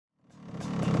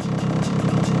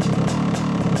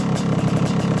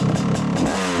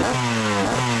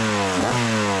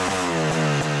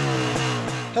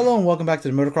Hello and welcome back to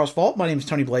the Motocross Vault. My name is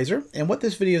Tony Blazer, and what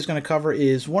this video is going to cover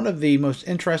is one of the most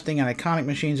interesting and iconic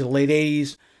machines of the late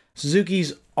 80s,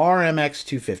 Suzuki's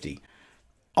RMX250.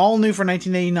 All new for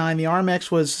 1989, the RMX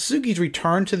was Suzuki's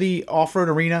return to the off-road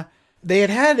arena. They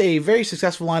had a very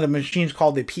successful line of machines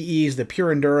called the PEs, the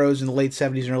Pure Enduros, in the late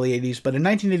 70s and early 80s, but in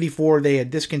 1984 they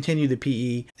had discontinued the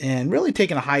PE and really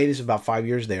taken a hiatus of about 5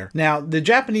 years there. Now, the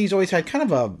Japanese always had kind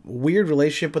of a weird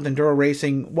relationship with Enduro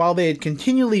racing. While they had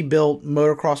continually built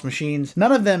motocross machines,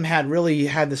 none of them had really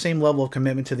had the same level of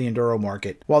commitment to the Enduro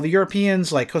market. While the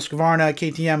Europeans like Husqvarna,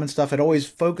 KTM and stuff had always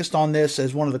focused on this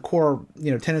as one of the core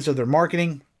tenets of their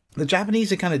marketing, the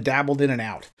Japanese had kind of dabbled in and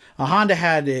out. Honda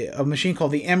had a machine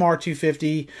called the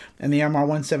MR250 and the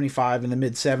MR175 in the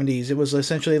mid-70s. It was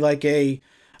essentially like a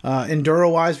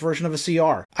Enduro-wise version of a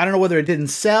CR. I don't know whether it didn't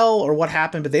sell or what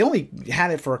happened, but they only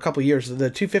had it for a couple of years. The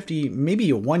 250,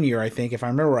 maybe 1 year, I think, if I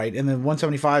remember right, and the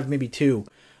 175, maybe 2,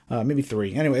 maybe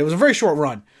 3. Anyway, it was a very short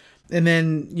run. And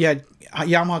then you had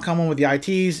Yamaha come on with the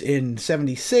ITs in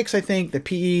 76, I think. The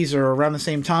PEs are around the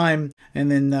same time.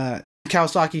 And then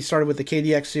Kawasaki started with the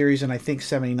KDX series in, I think,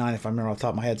 79, if I remember off the top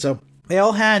of my head. So they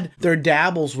all had their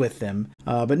dabbles with them,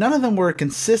 but none of them were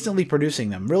consistently producing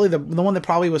them. Really, the one that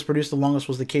probably was produced the longest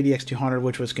was the KDX 200,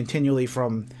 which was continually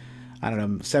from, I don't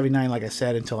know, 79, like I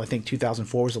said, until I think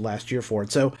 2004 was the last year for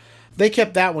it. So they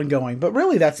kept that one going, but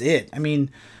really that's it. I mean,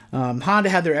 Honda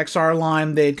had their XR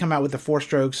line. They had come out with the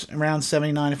 4-strokes around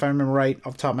 79, if I remember right,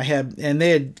 off the top of my head, and they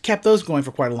had kept those going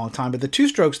for quite a long time. But the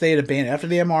 2-strokes they had abandoned. After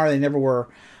the MR, they never were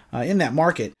in that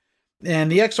market.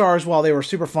 And the XRs, while they were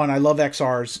super fun, I love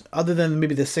XRs, other than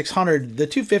maybe the 600, the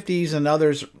 250s and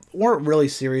others weren't really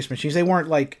serious machines. They weren't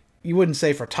like, you wouldn't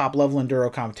say for top level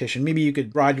Enduro competition. Maybe you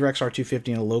could ride your XR250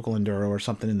 in a local Enduro or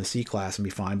something in the C class and be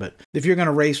fine. But if you're going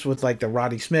to race with like the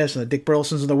Rodney Smiths and the Dick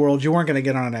Burlesons of the world, you weren't going to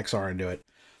get on an XR and do it.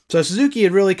 So Suzuki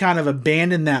had really kind of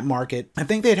abandoned that market. I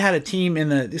think they'd had a team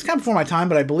it's kind of before my time,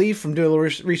 but I believe from doing a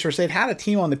little research, they'd had a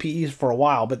team on the PEs for a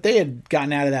while, but they had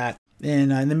gotten out of that.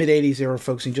 And in the mid-80s, they were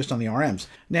focusing just on the RMs.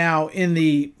 Now, in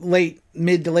the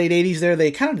mid to late 80s there, they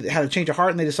kind of had a change of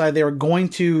heart, and they decided they were going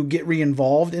to get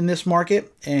re-involved in this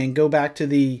market and go back to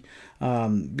the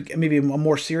maybe a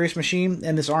more serious machine,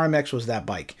 and this RMX was that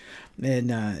bike.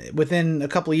 And within a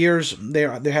couple of years, they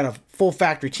had a full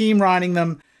factory team riding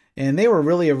them, and they were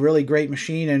really a really great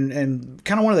machine and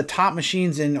kind of one of the top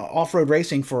machines in off-road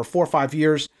racing for 4 or 5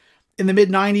 years. In the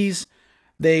mid-90s,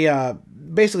 they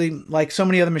basically, like so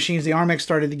many other machines, the RMX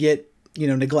started to get,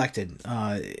 neglected.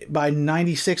 By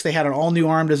 96, they had an all-new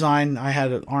arm design. I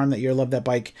had an arm that year, loved that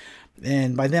bike.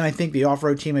 And by then, I think the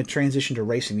off-road team had transitioned to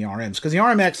racing the RMs. Because the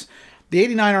RMX, the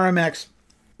 89 RMX,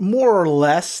 more or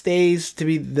less stays to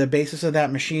be the basis of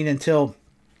that machine until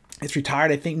it's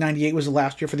retired. I think 98 was the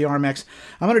last year for the RMX.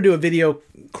 I'm going to do a video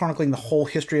chronicling the whole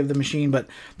history of the machine, but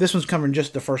this one's covering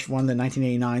just the first one, the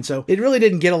 1989. So it really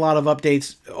didn't get a lot of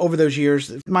updates over those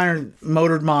years. Minor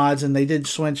motor mods, and they did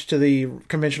switch to the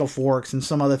conventional forks and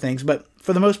some other things. But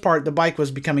for the most part, the bike was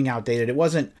becoming outdated. It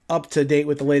wasn't up to date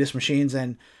with the latest machines,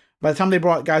 and by the time they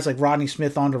brought guys like Rodney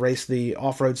Smith on to race the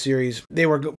off-road series, they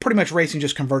were pretty much racing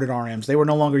just converted RMs. They were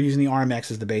no longer using the RMX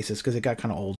as the basis because it got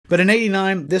kind of old. But in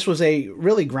 89, this was a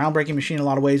really groundbreaking machine in a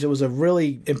lot of ways. It was a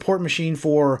really important machine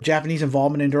for Japanese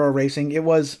involvement in Enduro racing. It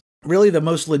was really the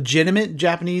most legitimate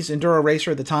Japanese Enduro racer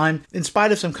at the time, in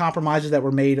spite of some compromises that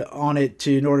were made on it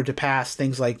in order to pass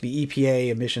things like the EPA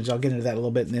emissions. I'll get into that a little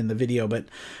bit in the video, but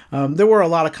there were a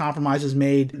lot of compromises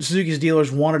made. Suzuki's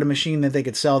dealers wanted a machine that they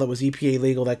could sell that was EPA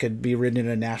legal, that could be ridden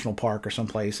in a national park or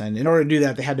someplace, and in order to do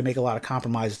that, they had to make a lot of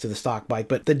compromises to the stock bike,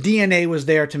 but the DNA was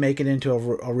there to make it into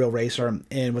a real racer,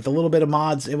 and with a little bit of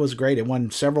mods, it was great. It won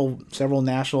several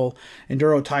national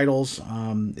Enduro titles.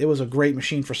 It was a great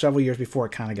machine for several years before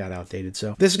it kind of got outdated.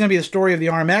 So this is going to be the story of the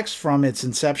RMX from its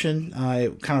inception,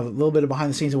 kind of a little bit of behind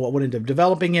the scenes of what went into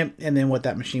developing it, and then what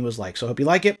that machine was like. So I hope you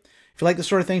like it. If you like this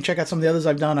sort of thing, check out some of the others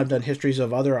I've done. I've done histories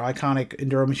of other iconic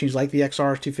Enduro machines like the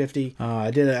XR 250. I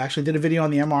actually did a video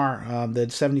on the MR, the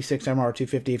 76 MR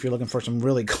 250, if you're looking for some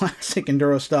really classic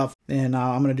Enduro stuff. And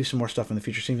I'm going to do some more stuff in the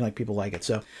future. Seems like people like it.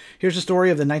 So here's the story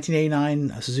of the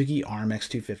 1989 Suzuki RMX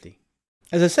 250.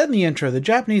 As I said in the intro, the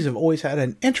Japanese have always had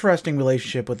an interesting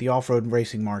relationship with the off-road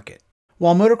racing market.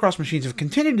 While motocross machines have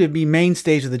continued to be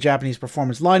mainstays of the Japanese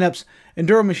performance lineups,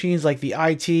 Enduro machines like the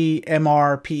IT,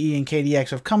 MR, PE, and KDX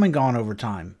have come and gone over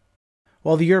time.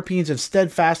 While the Europeans have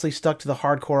steadfastly stuck to the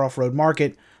hardcore off-road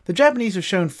market, the Japanese have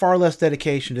shown far less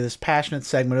dedication to this passionate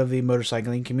segment of the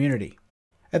motorcycling community.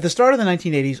 At the start of the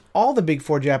 1980s, all the big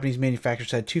four Japanese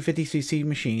manufacturers had 250cc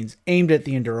machines aimed at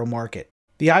the Enduro market.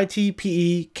 The IT,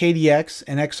 PE, KDX,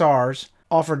 and XRs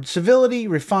offered civility,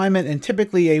 refinement, and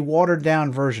typically a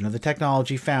watered-down version of the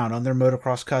technology found on their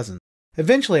motocross cousins.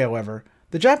 Eventually, however,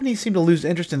 the Japanese seemed to lose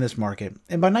interest in this market,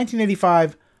 and by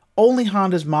 1985, only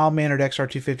Honda's mild-mannered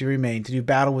XR250 remained to do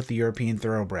battle with the European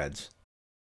thoroughbreds.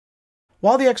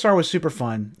 While the XR was super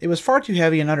fun, it was far too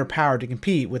heavy and underpowered to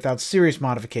compete without serious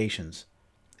modifications.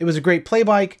 It was a great play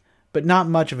bike, but not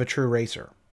much of a true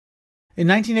racer. In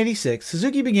 1986,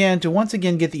 Suzuki began to once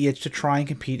again get the itch to try and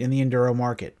compete in the Enduro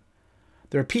market.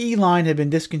 Their PE line had been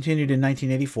discontinued in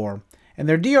 1984, and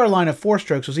their DR line of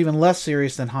 4-strokes was even less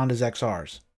serious than Honda's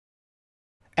XRs.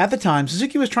 At the time,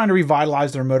 Suzuki was trying to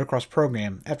revitalize their motocross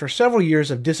program after several years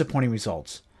of disappointing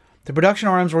results. The production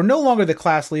RMs were no longer the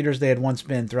class leaders they had once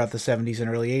been throughout the 70s and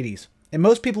early 80s, and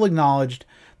most people acknowledged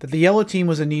that the yellow team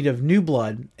was in need of new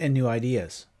blood and new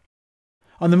ideas.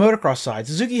 On the motocross side,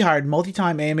 Suzuki hired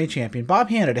multi-time AMA champion Bob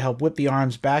Hanna to help whip the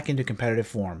RMs back into competitive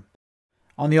form.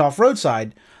 On the off-road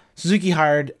side, Suzuki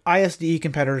hired ISDE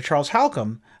competitor Charles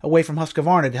Halcombe away from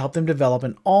Husqvarna to help them develop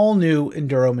an all-new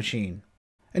Enduro machine.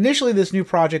 Initially, this new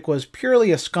project was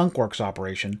purely a skunkworks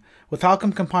operation, with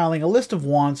Halcombe compiling a list of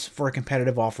wants for a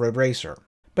competitive off-road racer.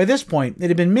 By this point, it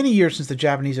had been many years since the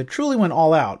Japanese had truly went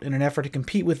all out in an effort to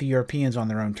compete with the Europeans on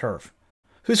their own turf.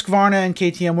 Husqvarna and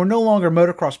KTM were no longer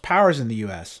motocross powers in the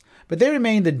US, but they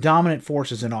remained the dominant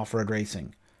forces in off-road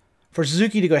racing. For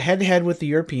Suzuki to go head-to-head with the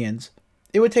Europeans,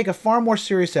 it would take a far more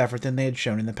serious effort than they had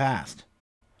shown in the past.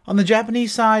 On the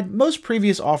Japanese side, most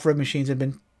previous off-road machines had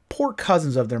been poor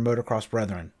cousins of their motocross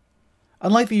brethren.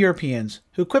 Unlike the Europeans,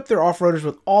 who equipped their off-roaders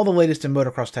with all the latest in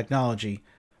motocross technology,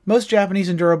 most Japanese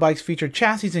enduro bikes featured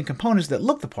chassis and components that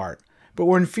looked the part, but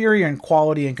were inferior in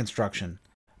quality and construction.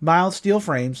 Mild steel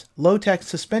frames, low-tech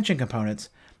suspension components,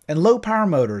 and low-power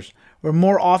motors were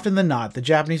more often than not the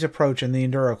Japanese approach in the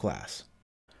enduro class.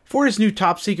 For his new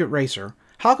top-secret racer,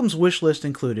 Halcombe's wish list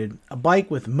included a bike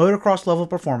with motocross-level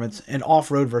performance and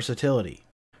off-road versatility.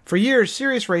 For years,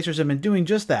 serious racers have been doing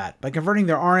just that by converting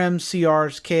their RMs,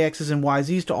 CRs, KXs, and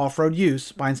YZs to off-road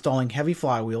use by installing heavy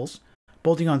flywheels,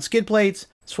 bolting on skid plates,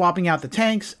 swapping out the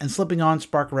tanks, and slipping on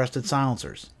spark-arrested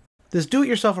silencers. This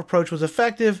do-it-yourself approach was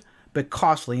effective, but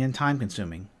costly and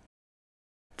time-consuming.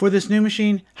 For this new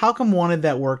machine, Halcombe wanted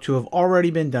that work to have already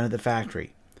been done at the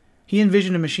factory. He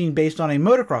envisioned a machine based on a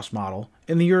motocross model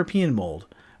in the European mold,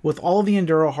 with all of the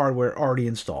Enduro hardware already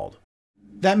installed.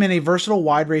 That meant a versatile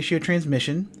wide-ratio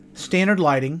transmission, standard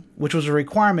lighting, which was a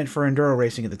requirement for Enduro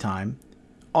racing at the time,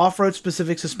 off-road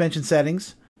specific suspension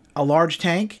settings, a large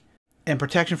tank, and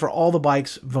protection for all the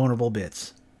bike's vulnerable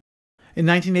bits. In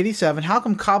 1987,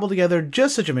 Halcombe cobbled together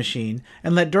just such a machine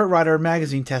and let Dirt Rider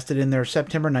magazine test it in their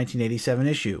September 1987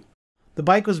 issue. The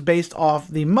bike was based off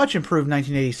the much improved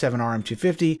 1987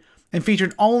 RM250 and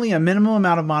featured only a minimum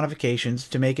amount of modifications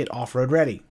to make it off-road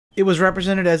ready. It was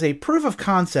represented as a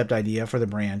proof-of-concept idea for the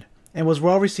brand, and was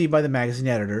well received by the magazine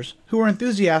editors, who were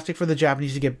enthusiastic for the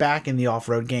Japanese to get back in the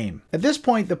off-road game. At this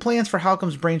point, the plans for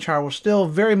Halcombe's brainchild were still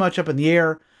very much up in the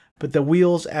air, but the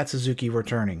wheels at Suzuki were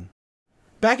turning.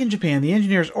 Back in Japan, the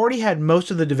engineers already had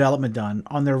most of the development done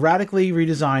on their radically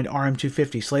redesigned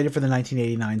RM250 slated for the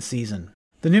 1989 season.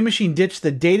 The new machine ditched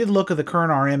the dated look of the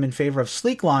current RM in favor of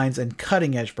sleek lines and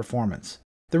cutting-edge performance.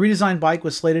 The redesigned bike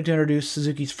was slated to introduce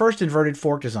Suzuki's first inverted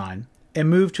fork design and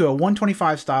move to a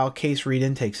 125-style case reed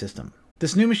intake system.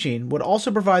 This new machine would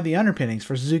also provide the underpinnings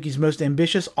for Suzuki's most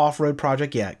ambitious off-road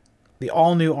project yet, the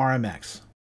all-new RMX.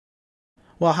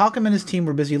 While Halcombe and his team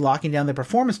were busy locking down the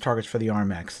performance targets for the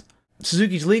RMX,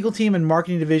 Suzuki's legal team and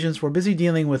marketing divisions were busy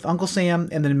dealing with Uncle Sam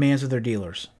and the demands of their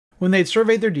dealers. When they'd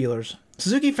surveyed their dealers,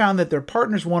 Suzuki found that their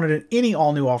partners wanted any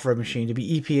all-new off-road machine to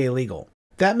be EPA legal.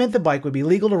 That meant the bike would be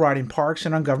legal to ride in parks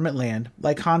and on government land,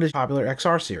 like Honda's popular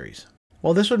XR series.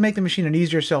 While this would make the machine an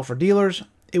easier sell for dealers,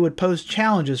 it would pose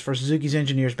challenges for Suzuki's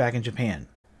engineers back in Japan.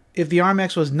 If the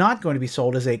RMX was not going to be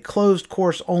sold as a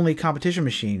closed-course-only competition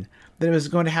machine, then it was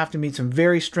going to have to meet some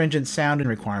very stringent sound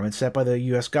requirements set by the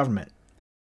US government.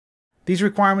 These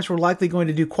requirements were likely going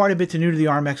to do quite a bit to neuter the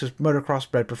RMX's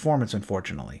motocross-bred performance,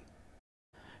 unfortunately.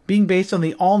 Being based on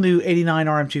the all-new '89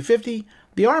 RM250,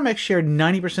 the RMX shared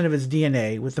 90% of its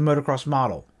DNA with the motocross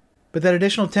model, but that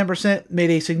additional 10% made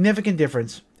a significant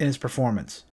difference in its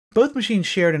performance. Both machines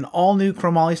shared an all-new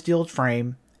chromoly steel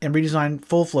frame and redesigned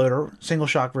full floater, single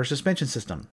shock rear suspension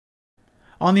system.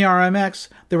 On the RMX,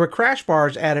 there were crash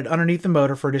bars added underneath the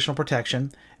motor for additional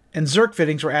protection, and Zerk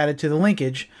fittings were added to the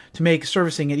linkage to make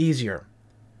servicing it easier.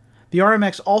 The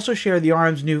RMX also shared the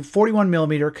RM's new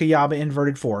 41mm Kayaba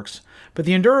inverted forks, but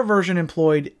the Enduro version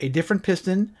employed a different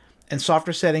piston and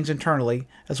softer settings internally,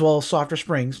 as well as softer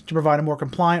springs, to provide a more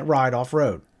compliant ride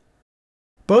off-road.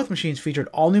 Both machines featured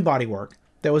all-new bodywork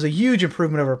that was a huge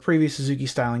improvement over previous Suzuki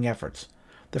styling efforts.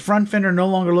 The front fender no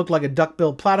longer looked like a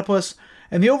duck-billed platypus,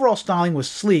 and the overall styling was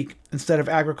sleek instead of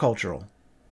agricultural.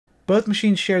 Both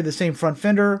machines shared the same front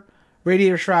fender,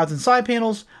 radiator shrouds and side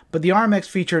panels, but the RMX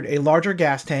featured a larger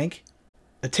gas tank,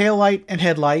 a taillight and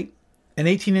headlight, an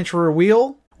 18-inch rear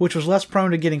wheel, which was less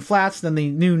prone to getting flats than the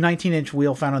new 19-inch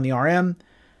wheel found on the RM,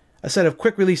 a set of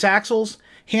quick-release axles,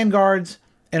 handguards,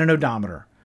 and an odometer.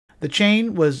 The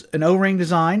chain was an O-ring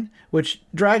design, which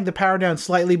dragged the power down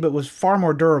slightly but was far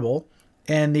more durable,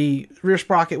 and the rear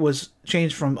sprocket was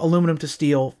changed from aluminum to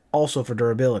steel, also for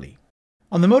durability.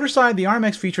 On the motor side, the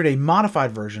RMX featured a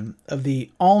modified version of the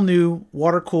all-new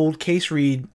water-cooled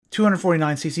case-reed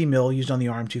 249cc mill used on the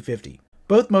RM250.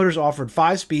 Both motors offered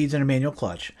 5 speeds and a manual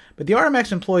clutch, but the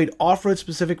RMX employed off-road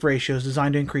specific ratios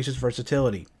designed to increase its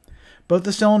versatility. Both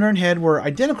the cylinder and head were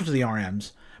identical to the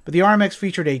RM's, but the RMX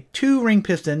featured a 2-ring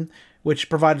piston, which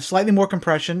provided slightly more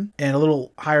compression and a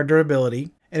little higher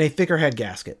durability, and a thicker head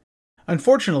gasket.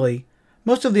 Unfortunately,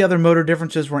 most of the other motor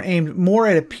differences were aimed more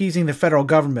at appeasing the federal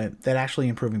government than actually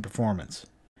improving performance.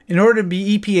 In order to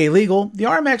be EPA legal, the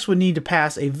RMX would need to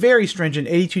pass a very stringent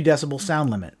 82 decibel sound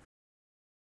limit.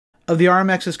 Of the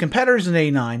RMX's competitors in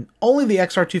 '89, only the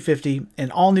XR250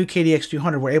 and all-new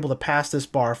KDX200 were able to pass this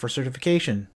bar for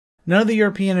certification. None of the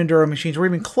European Enduro machines were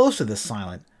even close to this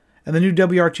silent, and the new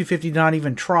WR250 did not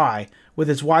even try with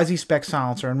its YZ spec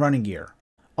silencer and running gear.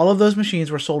 All of those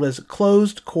machines were sold as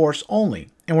closed course only,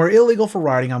 and were illegal for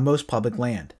riding on most public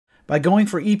land. By going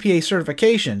for EPA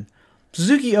certification,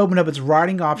 Suzuki opened up its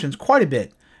riding options quite a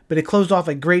bit, but it closed off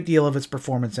a great deal of its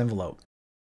performance envelope.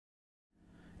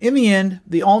 In the end,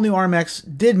 the all-new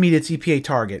RMX did meet its EPA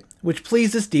target, which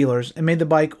pleased its dealers and made the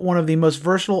bike one of the most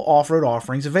versatile off-road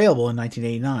offerings available in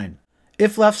 1989.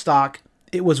 If left stock,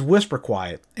 it was whisper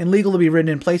quiet and legal to be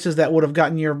ridden in places that would have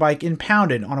gotten your bike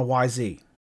impounded on a YZ.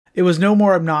 It was no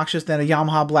more obnoxious than a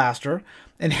Yamaha Blaster,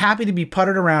 and happy to be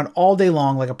puttered around all day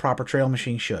long like a proper trail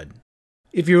machine should.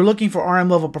 If you were looking for RM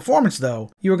level performance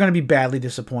though, you were going to be badly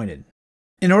disappointed.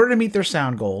 In order to meet their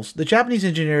sound goals, the Japanese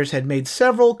engineers had made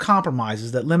several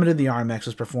compromises that limited the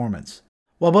RMX's performance.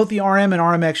 While both the RM and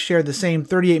RMX shared the same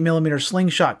 38mm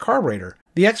slingshot carburetor,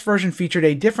 the X version featured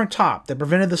a different top that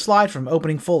prevented the slide from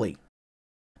opening fully.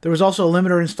 There was also a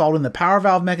limiter installed in the power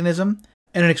valve mechanism,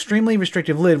 and an extremely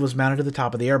restrictive lid was mounted to the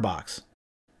top of the airbox.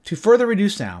 To further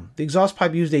reduce sound, the exhaust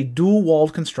pipe used a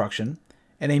dual-walled construction,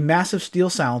 and a massive steel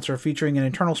silencer featuring an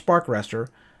internal spark arrestor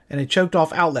and a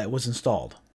choked-off outlet was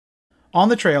installed. On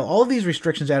the trail, all of these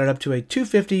restrictions added up to a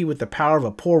 250 with the power of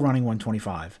a poor-running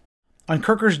 125. On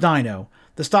Kirker's dyno,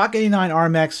 the stock 89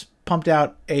 RMX pumped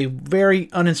out a very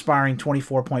uninspiring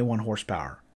 24.1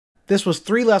 horsepower. This was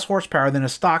 3 less horsepower than a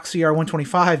stock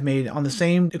CR125 made on the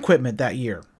same equipment that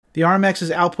year. The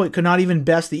RMX's output could not even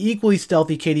best the equally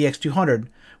stealthy KDX200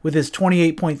 with its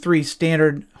 28.3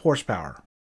 standard horsepower.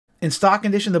 In stock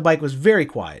condition, the bike was very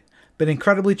quiet, but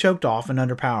incredibly choked off and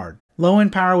underpowered.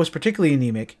 Low-end power was particularly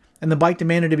anemic, and the bike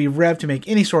demanded to be revved to make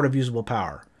any sort of usable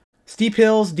power. Steep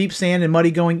hills, deep sand, and muddy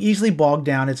going easily bogged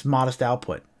down its modest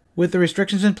output. With the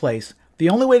restrictions in place, the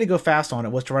only way to go fast on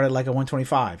it was to ride it like a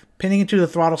 125, pinning it to the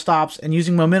throttle stops and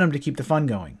using momentum to keep the fun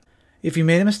going. If you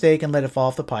made a mistake and let it fall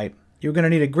off the pipe, you were going to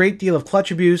need a great deal of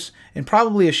clutch abuse and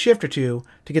probably a shift or two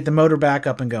to get the motor back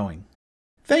up and going.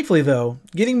 Thankfully though,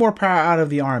 getting more power out of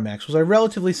the RMX was a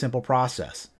relatively simple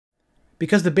process.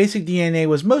 Because the basic DNA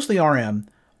was mostly RM,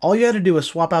 all you had to do was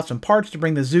swap out some parts to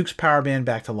bring the Zook's power band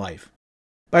back to life.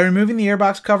 By removing the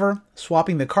airbox cover,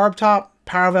 swapping the carb top,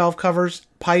 power valve covers,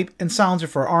 pipe, and silencer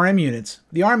for RM units,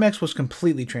 the RMX was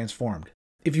completely transformed.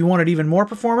 If you wanted even more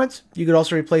performance, you could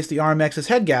also replace the RMX's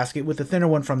head gasket with the thinner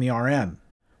one from the RM.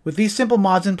 With these simple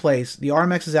mods in place, the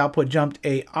RMX's output jumped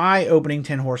a eye-opening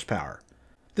 10 horsepower.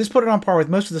 This put it on par with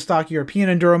most of the stock European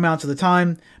Enduro mounts of the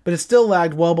time, but it still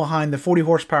lagged well behind the 40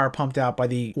 horsepower pumped out by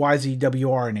the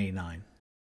YZWR in '89.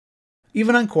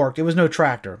 Even uncorked, it was no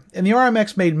tractor, and the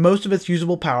RMX made most of its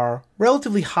usable power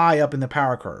relatively high up in the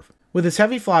power curve. With its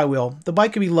heavy flywheel, the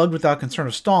bike could be lugged without concern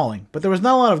of stalling, but there was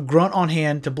not a lot of grunt on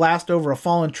hand to blast over a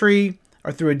fallen tree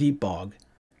or through a deep bog.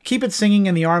 Keep it singing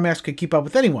and the RMX could keep up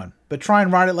with anyone, but try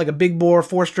and ride it like a big bore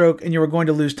 4-stroke and you were going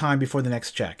to lose time before the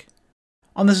next check.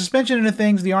 On the suspension end of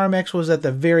things, the RMX was at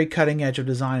the very cutting edge of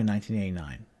design in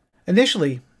 1989.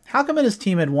 Initially, Halcom and his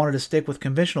team had wanted to stick with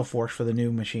conventional forks for the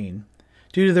new machine,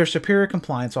 due to their superior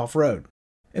compliance off-road.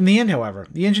 In the end, however,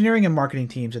 the engineering and marketing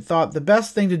teams had thought the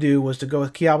best thing to do was to go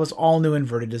with Kiaba's all-new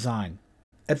inverted design.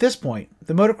 At this point,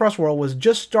 the motocross world was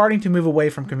just starting to move away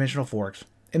from conventional forks,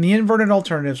 and the inverted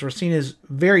alternatives were seen as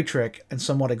very trick and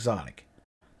somewhat exotic.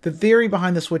 The theory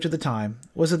behind the switch at the time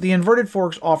was that the inverted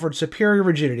forks offered superior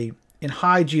rigidity in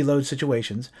high G-load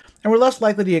situations, and were less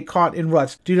likely to get caught in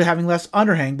ruts due to having less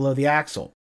underhang below the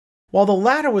axle. While the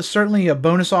latter was certainly a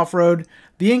bonus off-road,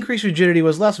 the increased rigidity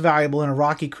was less valuable in a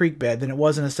rocky creek bed than it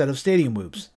was in a set of stadium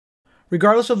whoops.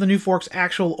 Regardless of the new fork's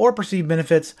actual or perceived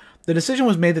benefits, the decision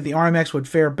was made that the RMX would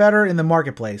fare better in the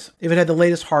marketplace if it had the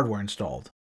latest hardware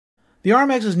installed. The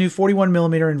RMX's new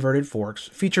 41mm inverted forks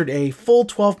featured a full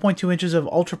 12.2 inches of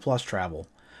Ultra Plus travel.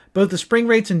 Both the spring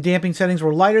rates and damping settings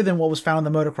were lighter than what was found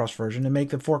in the motocross version to make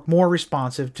the fork more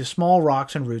responsive to small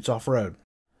rocks and roots off-road.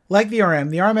 Like the RM,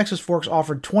 the RMX's forks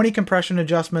offered 20 compression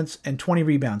adjustments and 20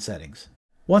 rebound settings.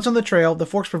 Once on the trail, the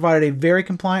forks provided a very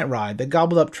compliant ride that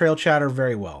gobbled up trail chatter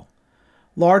very well.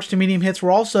 Large to medium hits were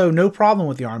also no problem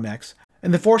with the RMX,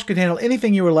 and the forks could handle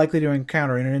anything you were likely to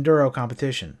encounter in an enduro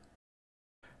competition.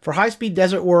 For high-speed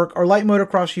desert work or light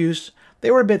motocross use,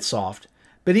 they were a bit soft,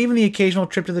 but even the occasional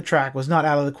trip to the track was not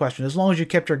out of the question as long as you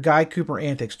kept your Guy Cooper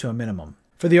antics to a minimum.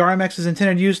 For the RMX's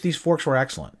intended use, these forks were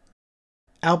excellent.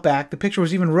 Out back, the picture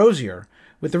was even rosier,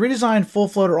 with the redesigned full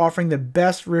floater offering the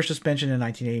best rear suspension in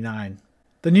 1989.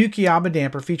 The new Kiaba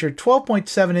damper featured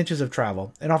 12.7 inches of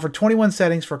travel and offered 21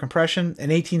 settings for compression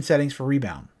and 18 settings for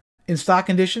rebound. In stock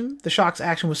condition, the shock's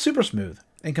action was super smooth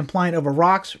and compliant over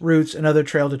rocks, roots, and other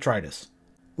trail detritus.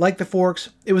 Like the forks,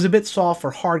 it was a bit soft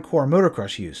for hardcore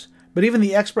motocross use, but even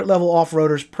the expert-level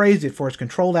off-roaders praised it for its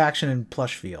controlled action and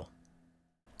plush feel.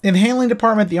 In the handling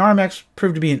department, the RMX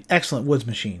proved to be an excellent woods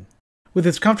machine. With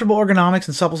its comfortable ergonomics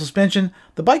and supple suspension,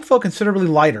 the bike felt considerably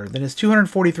lighter than its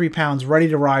 243 pounds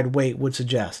ready-to-ride weight would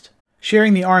suggest.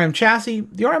 Sharing the RM chassis,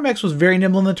 the RMX was very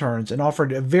nimble in the turns and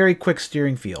offered a very quick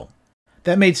steering feel.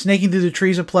 That made snaking through the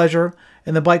trees a pleasure,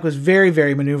 and the bike was very,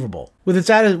 very maneuverable. With its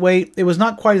added weight, it was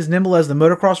not quite as nimble as the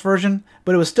motocross version,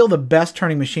 but it was still the best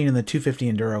turning machine in the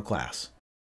 250 Enduro class.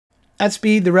 At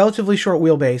speed, the relatively short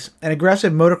wheelbase and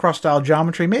aggressive motocross-style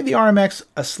geometry made the RMX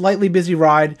a slightly busy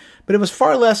ride, but it was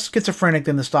far less schizophrenic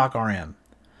than the stock RM.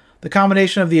 The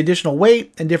combination of the additional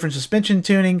weight and different suspension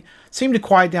tuning seemed to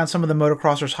quiet down some of the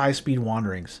motocrossers' high-speed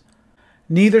wanderings.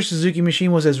 Neither Suzuki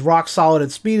machine was as rock-solid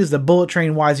at speed as the bullet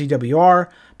train YZWR,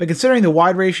 but considering the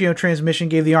wide ratio transmission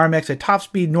gave the RMX a top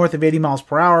speed north of 80 miles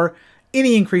per hour,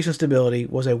 any increase in stability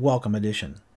was a welcome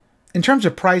addition. In terms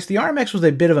of price, the RMX was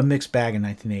a bit of a mixed bag in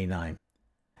 1989.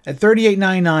 At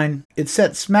 $38.99, it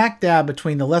sat smack dab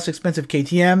between the less expensive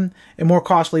KTM and more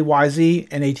costly YZ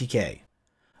and ATK.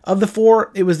 Of the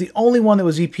four, it was the only one that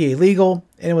was EPA legal,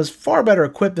 and it was far better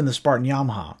equipped than the Spartan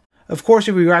Yamaha. Of course,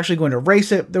 if we were actually going to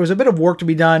race it, there was a bit of work to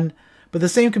be done, but the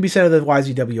same could be said of the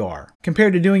YZWR.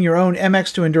 Compared to doing your own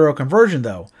MX to Enduro conversion,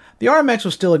 though, the RMX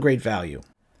was still a great value.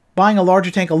 Buying a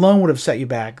larger tank alone would have set you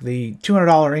back the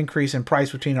 $200 increase in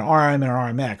price between an RM and an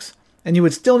RMX, and you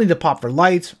would still need to pop for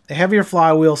lights, a heavier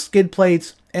flywheel, skid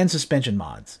plates, and suspension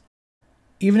mods.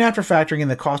 Even after factoring in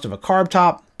the cost of a carb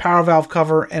top, power valve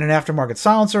cover, and an aftermarket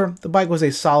silencer, the bike was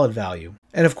a solid value.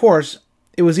 And of course,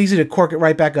 it was easy to cork it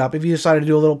right back up if you decided to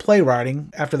do a little play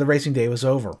riding after the racing day was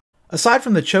over. Aside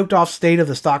from the choked off state of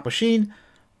the stock machine,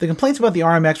 the complaints about the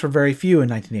RMX were very few in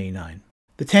 1989.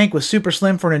 The tank was super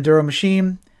slim for an enduro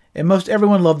machine, and most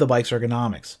everyone loved the bike's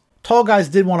ergonomics. Tall guys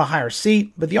did want a higher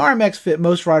seat, but the RMX fit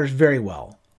most riders very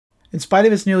well. In spite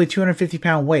of its nearly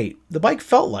 250-pound weight, the bike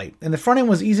felt light, and the front end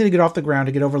was easy to get off the ground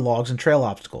to get over logs and trail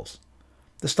obstacles.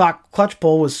 The stock clutch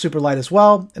pull was super light as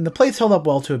well, and the plates held up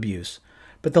well to abuse,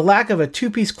 but the lack of a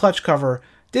two-piece clutch cover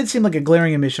did seem like a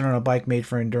glaring omission on a bike made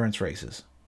for endurance races.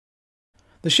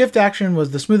 The shift action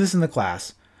was the smoothest in the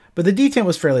class, but the detent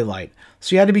was fairly light,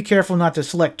 so you had to be careful not to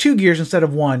select two gears instead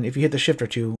of one if you hit the shift or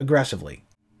two aggressively.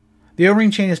 The O-ring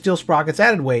chain and steel sprockets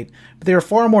added weight, but they were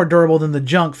far more durable than the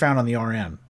junk found on the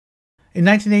RM. In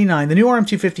 1989, the new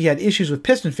RM250 had issues with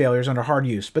piston failures under hard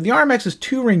use, but the RMX's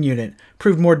two-ring unit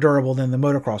proved more durable than the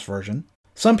motocross version.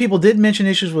 Some people did mention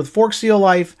issues with fork seal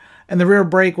life, and the rear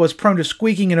brake was prone to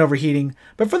squeaking and overheating,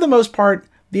 but for the most part,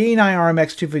 the 89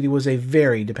 RMX250 was a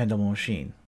very dependable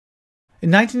machine. In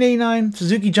 1989,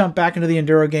 Suzuki jumped back into the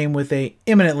Enduro game with a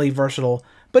eminently versatile,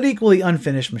 but equally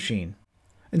unfinished machine.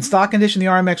 In stock condition, the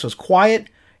RMX was quiet,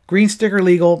 green sticker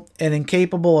legal, and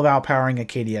incapable of outpowering a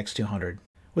KDX 200.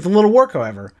 With a little work,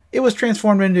 however, it was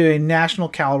transformed into a national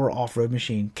caliber off-road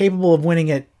machine, capable of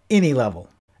winning at any level.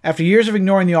 After years of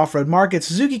ignoring the off-road market,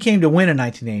 Suzuki came to win in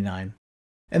 1989,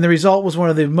 and the result was one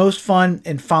of the most fun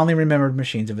and fondly remembered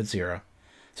machines of its era.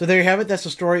 So there you have it, that's the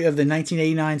story of the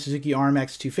 1989 Suzuki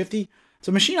RMX 250. It's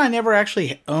a machine I never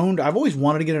actually owned. I've always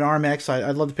wanted to get an RMX.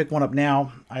 I'd love to pick one up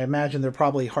now. I imagine they're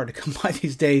probably hard to come by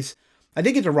these days. I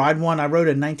did get to ride one. I rode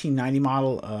a 1990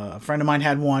 model. A friend of mine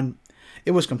had one.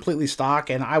 It was completely stock,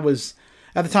 and at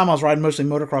the time I was riding mostly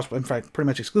motocross, in fact, pretty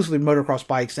much exclusively motocross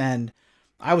bikes, and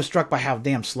I was struck by how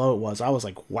damn slow it was. I was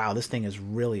like, wow, this thing is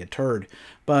really a turd.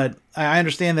 But I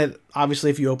understand that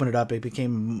obviously if you open it up, it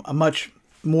became a much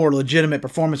more legitimate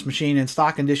performance machine. In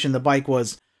stock condition, the bike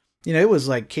was, it was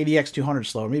like KDX 200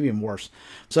 slow, maybe even worse.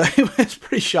 So it was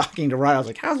pretty shocking to ride. I was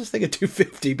like, how's this thing at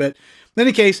 250? But in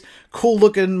any case, cool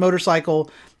looking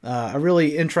motorcycle, a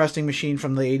really interesting machine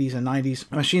from the 80s and 90s.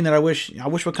 A machine that I wish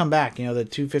would come back. The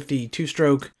 250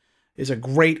 two-stroke is a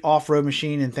great off-road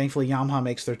machine, and thankfully Yamaha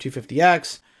makes their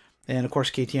 250X. And of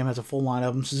course KTM has a full line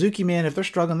of them. Suzuki, man, if they're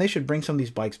struggling, they should bring some of these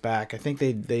bikes back. I think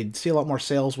they'd see a lot more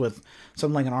sales with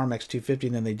something like an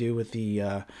RMX250 than they do with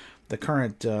the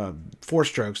current four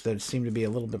strokes that seem to be a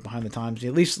little bit behind the times.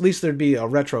 At least there'd be a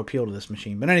retro appeal to this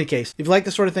machine. But in any case, if you like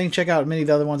this sort of thing, check out many of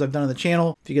the other ones I've done on the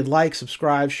channel. If you could like,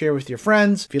 subscribe, share with your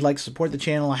friends. If you'd like to support the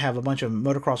channel, I have a bunch of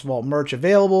Motocross Vault merch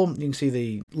available. You can see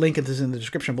the link is in the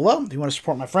description below. If you want to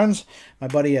support my friends, my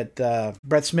buddy at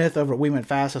Brett Smith over at We Went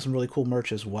Fast has some really cool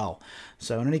merch as well.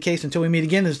 So in any case, until we meet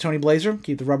again, this is Tony Blazer.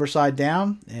 Keep the rubber side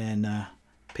down, and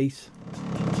peace.